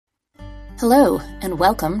Hello, and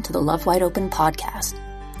welcome to the Love Wide Open podcast.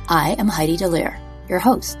 I am Heidi Dallaire, your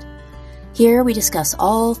host. Here we discuss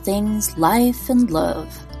all things life and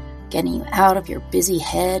love, getting you out of your busy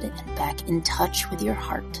head and back in touch with your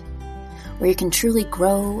heart, where you can truly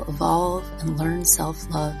grow, evolve, and learn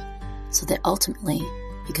self-love so that ultimately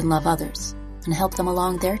you can love others and help them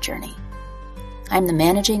along their journey. I'm the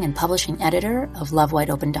managing and publishing editor of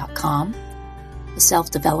LoveWideOpen.com, the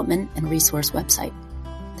self-development and resource website,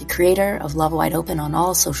 the creator of Love Wide Open on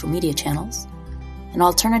all social media channels, an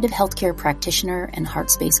alternative healthcare practitioner and heart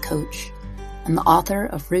space coach, and the author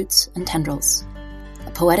of Roots and Tendrils, a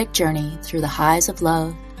poetic journey through the highs of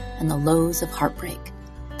love and the lows of heartbreak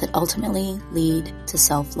that ultimately lead to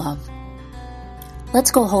self-love. Let's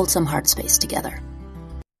go hold some heart space together.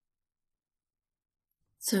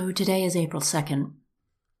 So today is April 2nd,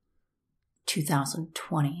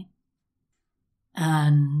 2020.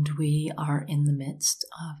 And we are in the midst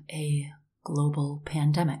of a global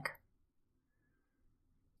pandemic.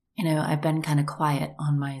 I've been kind of quiet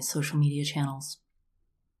on my social media channels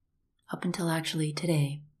up until actually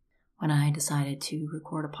today when I decided to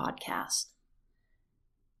record a podcast.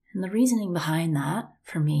 And the reasoning behind that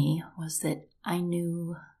for me was that I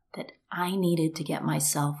knew that I needed to get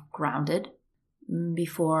myself grounded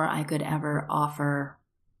before I could ever offer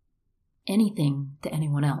anything to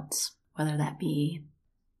anyone else. Whether that be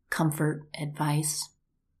comfort, advice,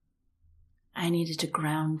 I needed to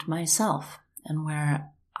ground myself and where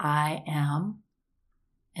I am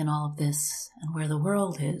in all of this and where the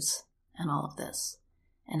world is in all of this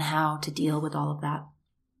and how to deal with all of that.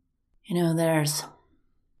 There's,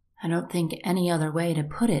 I don't think any other way to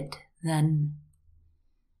put it than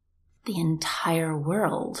the entire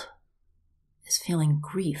world is feeling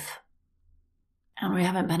grief. And we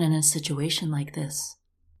haven't been in a situation like this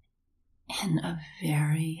in a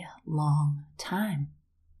very long time.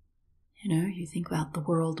 You think about the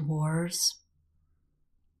world wars,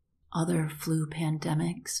 other flu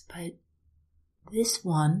pandemics, but this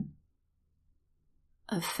one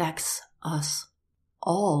affects us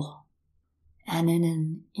all, and in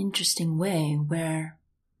an interesting way where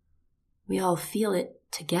we all feel it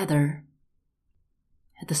together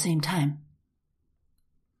at the same time.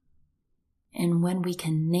 And when we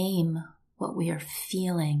can name what we are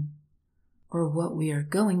feeling or what we are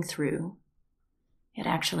going through, it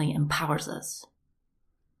actually empowers us.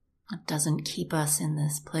 It doesn't keep us in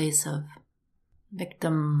this place of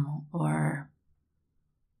victim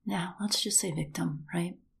let's just say victim,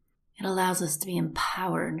 right? It allows us to be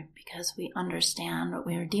empowered because we understand what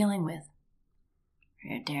we are dealing with.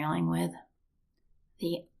 We are dealing with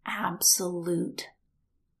the absolute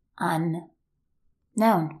unknown.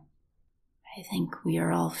 I think we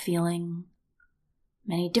are all feeling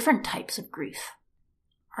many different types of grief.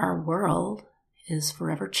 Our world is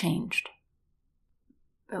forever changed.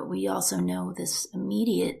 But we also know this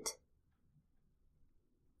immediate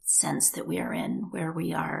sense that we are in, where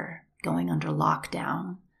we are going under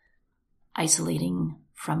lockdown, isolating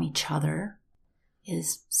from each other,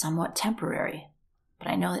 is somewhat temporary. But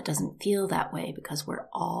I know it doesn't feel that way because we're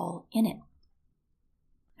all in it.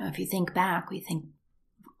 Now, if you think back, we think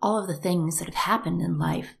of all of the things that have happened in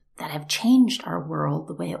life that have changed our world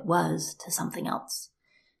the way it was to something else.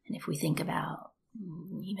 And if we think about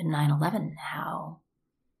even 9/11, how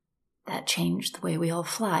that changed the way we all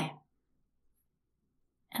fly.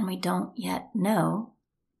 And we don't yet know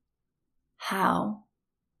how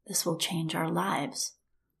this will change our lives.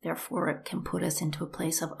 Therefore, it can put us into a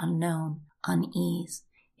place of unknown, unease.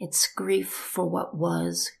 It's grief for what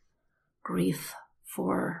was, grief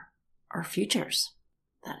for our futures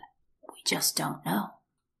that we just don't know.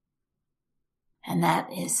 And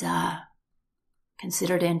that is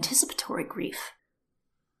considered anticipatory grief.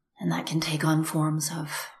 And that can take on forms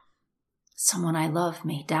of someone I love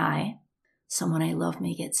may die, someone I love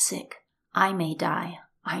may get sick, I may die,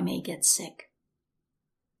 I may get sick.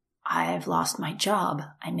 I've lost my job,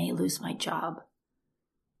 I may lose my job.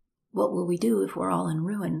 What will we do if we're all in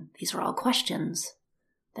ruin? These are all questions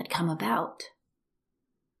that come about.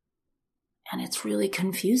 And it's really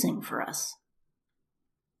confusing for us.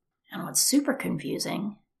 And what's super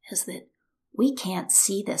confusing is that we can't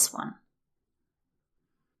see this one.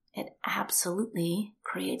 It absolutely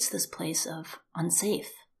creates this place of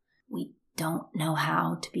unsafe. We don't know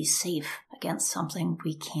how to be safe against something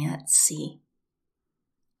we can't see.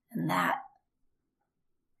 And that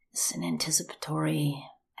is an anticipatory,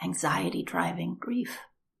 anxiety-driving grief.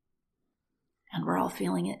 And we're all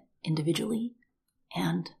feeling it individually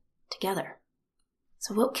and together.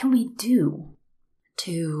 So what can we do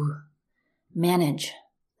to manage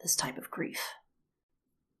this type of grief?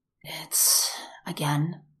 It's,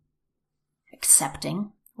 again,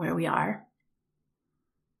 accepting where we are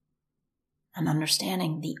and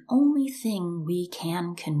understanding the only thing we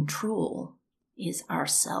can control is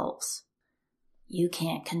ourselves. You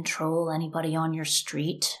can't control anybody on your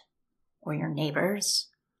street or your neighbors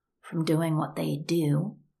from doing what they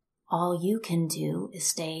do. All you can do is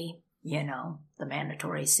stay, the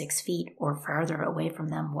mandatory 6 feet or further away from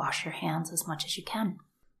them. Wash your hands as much as you can.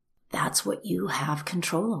 That's what you have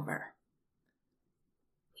control over.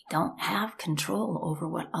 We don't have control over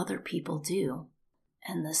what other people do.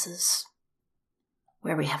 And this is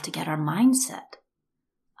where we have to get our mindset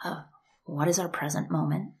of what is our present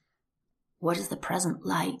moment? What is the present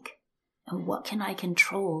like? And what can I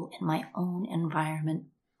control in my own environment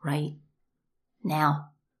right now?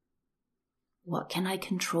 What can I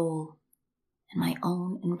control in my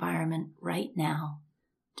own environment right now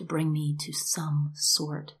to bring me to some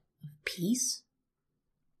sort of peace?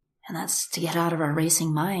 And that's to get out of our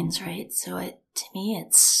racing minds, right? So to me,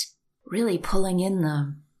 it's really pulling in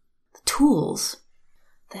the tools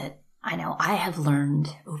that I know I have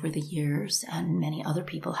learned over the years, and many other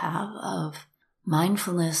people have, of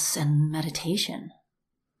mindfulness and meditation.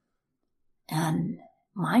 And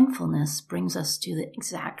mindfulness brings us to the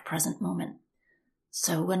exact present moment.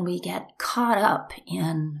 So when we get caught up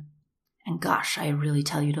in, and gosh, I really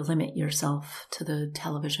tell you to limit yourself to the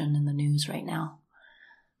television and the news right now,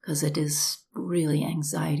 because it is really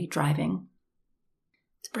anxiety driving,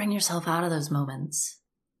 to bring yourself out of those moments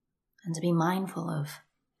and to be mindful of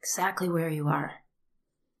exactly where you are.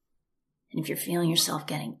 And if you're feeling yourself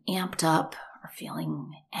getting amped up or feeling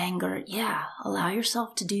anger, allow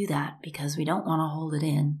yourself to do that, because we don't want to hold it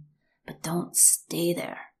in, but don't stay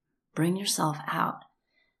there. Bring yourself out.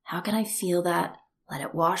 How can I feel that? Let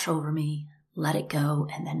it wash over me, let it go,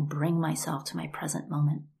 and then bring myself to my present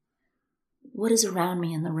moment. What is around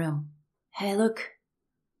me in the room? Hey, look,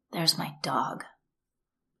 there's my dog.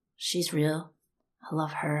 She's real. I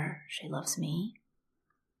love her. She loves me.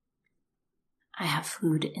 I have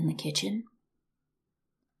food in the kitchen.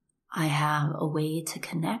 I have a way to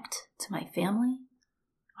connect to my family,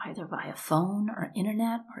 either via phone or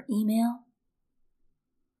internet or email.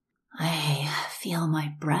 I feel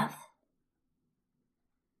my breath.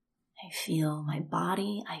 I feel my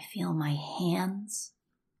body. I feel my hands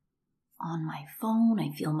on my phone.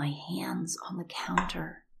 I feel my hands on the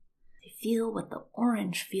counter. I feel what the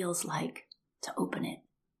orange feels like to open it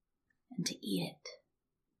and to eat it.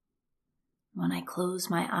 When I close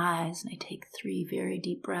my eyes and I take 3 very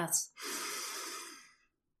deep breaths,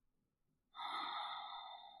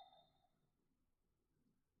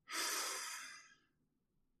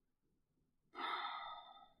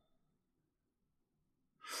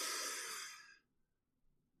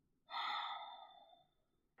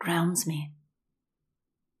 grounds me.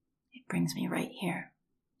 It brings me right here.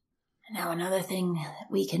 And now another thing that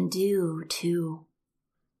we can do to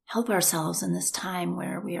help ourselves in this time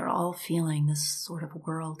where we are all feeling this sort of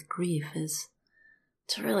world grief is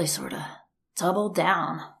to really sort of double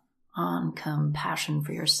down on compassion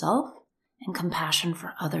for yourself and compassion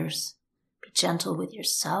for others. Be gentle with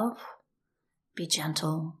yourself. Be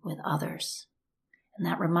gentle with others. And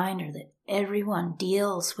that reminder that everyone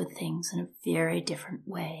deals with things in a very different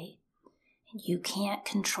way. And you can't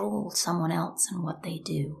control someone else and what they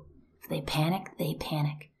do. If they panic, they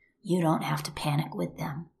panic. You don't have to panic with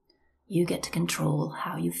them. You get to control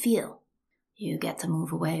how you feel. You get to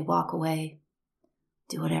move away, walk away,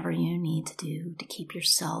 do whatever you need to do to keep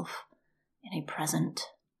yourself in a present,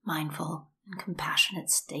 mindful, and compassionate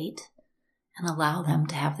state and allow them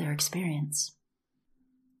to have their experience.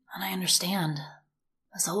 And I understand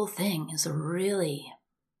this whole thing is a really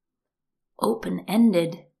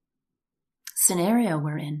open-ended scenario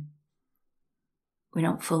we're in. We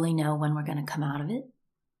don't fully know when we're going to come out of it.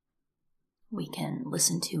 We can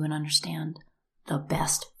listen to and understand the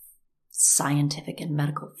best scientific and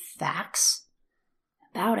medical facts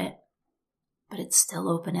about it, but it's still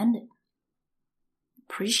open-ended.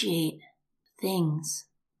 Appreciate things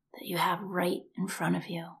that you have right in front of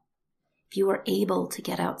you. If you are able to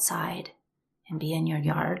get outside and be in your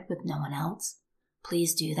yard with no one else,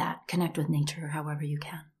 please do that. Connect with nature however you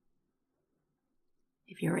can.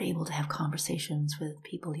 If you're able to have conversations with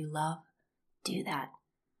people you love, do that.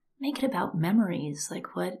 Make it about memories,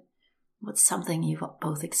 like what's something you've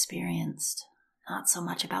both experienced, not so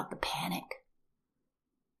much about the panic.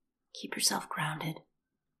 Keep yourself grounded.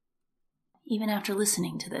 Even after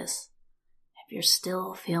listening to this, if you're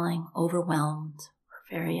still feeling overwhelmed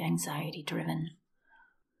or very anxiety-driven,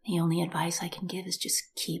 the only advice I can give is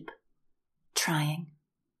just keep trying.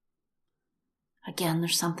 Again,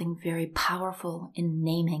 there's something very powerful in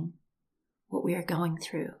naming what we are going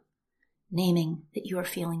through. naming that you are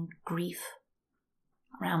feeling grief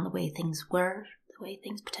around the way things were, the way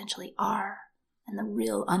things potentially are, and the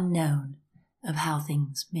real unknown of how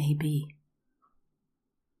things may be.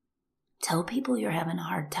 Tell people you're having a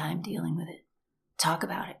hard time dealing with it. Talk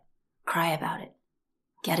about it. Cry about it.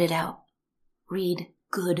 Get it out. Read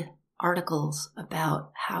good articles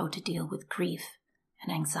about how to deal with grief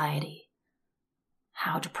and anxiety,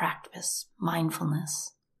 how to practice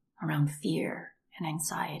mindfulness around fear and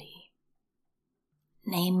anxiety.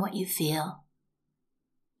 Name what you feel.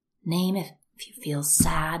 Name if you feel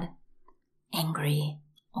sad, angry,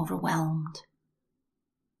 overwhelmed,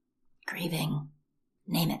 grieving.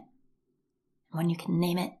 Name it. When you can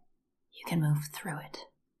name it, you can move through it.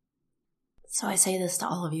 So I say this to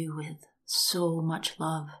all of you with so much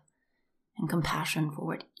love and compassion for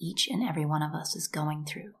what each and every one of us is going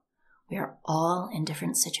through. We are all in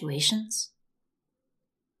different situations.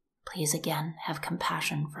 Please again have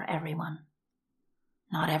compassion for everyone.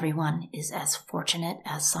 Not everyone is as fortunate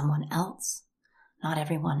as someone else. Not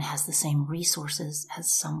everyone has the same resources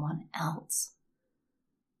as someone else.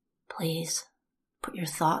 Please put your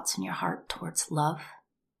thoughts and your heart towards love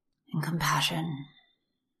and compassion.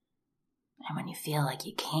 And when you feel like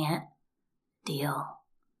you can't deal,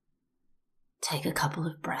 take a couple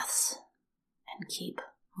of breaths and keep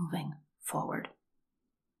moving forward.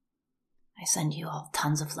 I send you all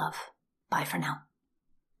tons of love. Bye for now.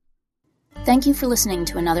 Thank you for listening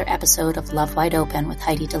to another episode of Love Wide Open with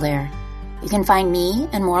Heidi Dallaire. You can find me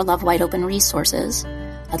and more Love Wide Open resources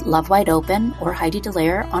at Love Wide Open or Heidi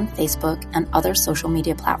Dallaire on Facebook and other social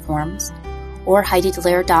media platforms, or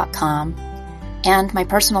HeidiDallaire.com, and my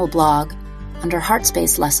personal blog under Heart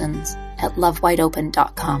Space Lessons at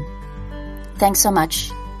lovewideopen.com. Thanks so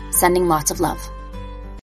much. Sending lots of love.